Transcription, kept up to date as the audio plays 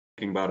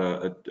about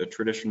a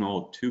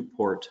traditional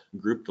two-port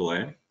group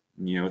delay.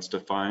 It's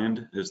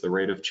defined as the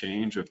rate of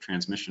change of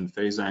transmission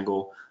phase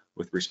angle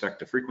with respect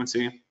to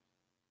frequency.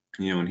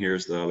 And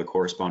here's the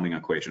corresponding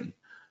equation.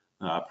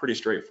 Pretty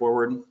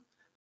straightforward.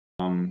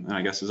 And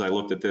I guess as I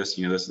looked at this,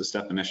 this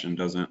definition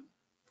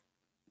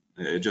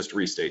it just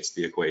restates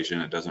the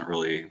equation. It doesn't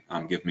really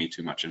give me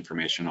too much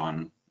information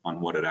on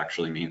what it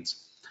actually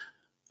means.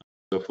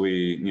 So if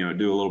we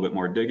do a little bit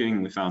more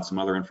digging, we found some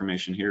other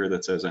information here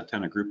that says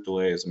antenna group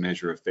delay is a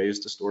measure of phase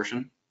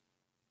distortion.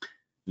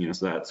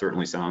 So that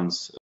certainly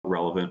sounds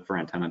relevant for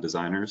antenna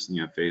designers.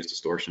 Phase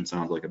distortion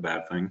sounds like a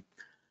bad thing.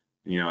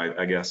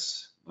 I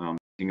guess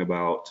thinking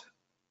about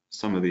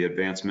some of the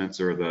advancements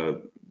or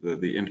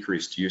the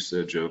increased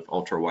usage of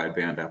ultra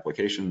wideband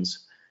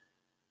applications,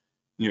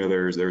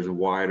 there's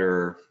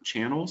wider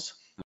channels,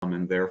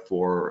 and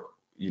therefore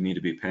you need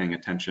to be paying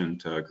attention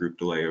to group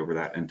delay over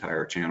that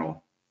entire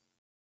channel.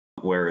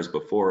 Whereas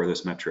before,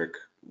 this metric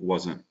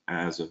wasn't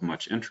as of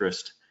much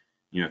interest.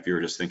 If you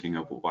were just thinking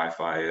of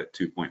Wi-Fi at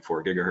 2.4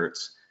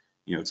 gigahertz,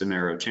 it's a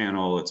narrow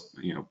channel, it's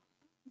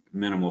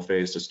minimal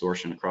phase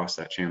distortion across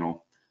that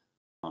channel.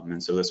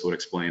 And so this would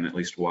explain at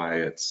least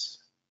why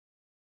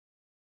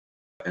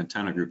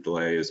antenna group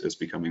delay is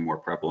becoming more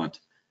prevalent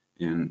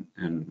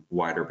in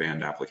wider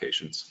band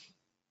applications.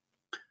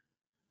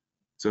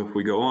 So if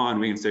we go on,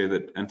 we can say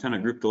that antenna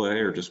group delay,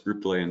 or just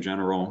group delay in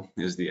general,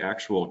 is the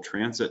actual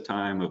transit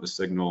time of a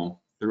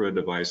signal through a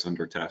device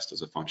under test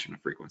as a function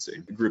of frequency.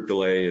 Group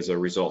delay is a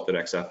result that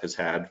XF has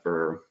had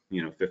for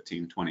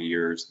 15, 20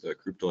 years. The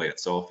group delay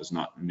itself is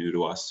not new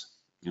to us.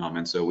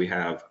 And so we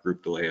have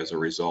group delay as a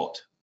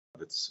result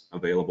that's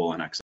available in XF.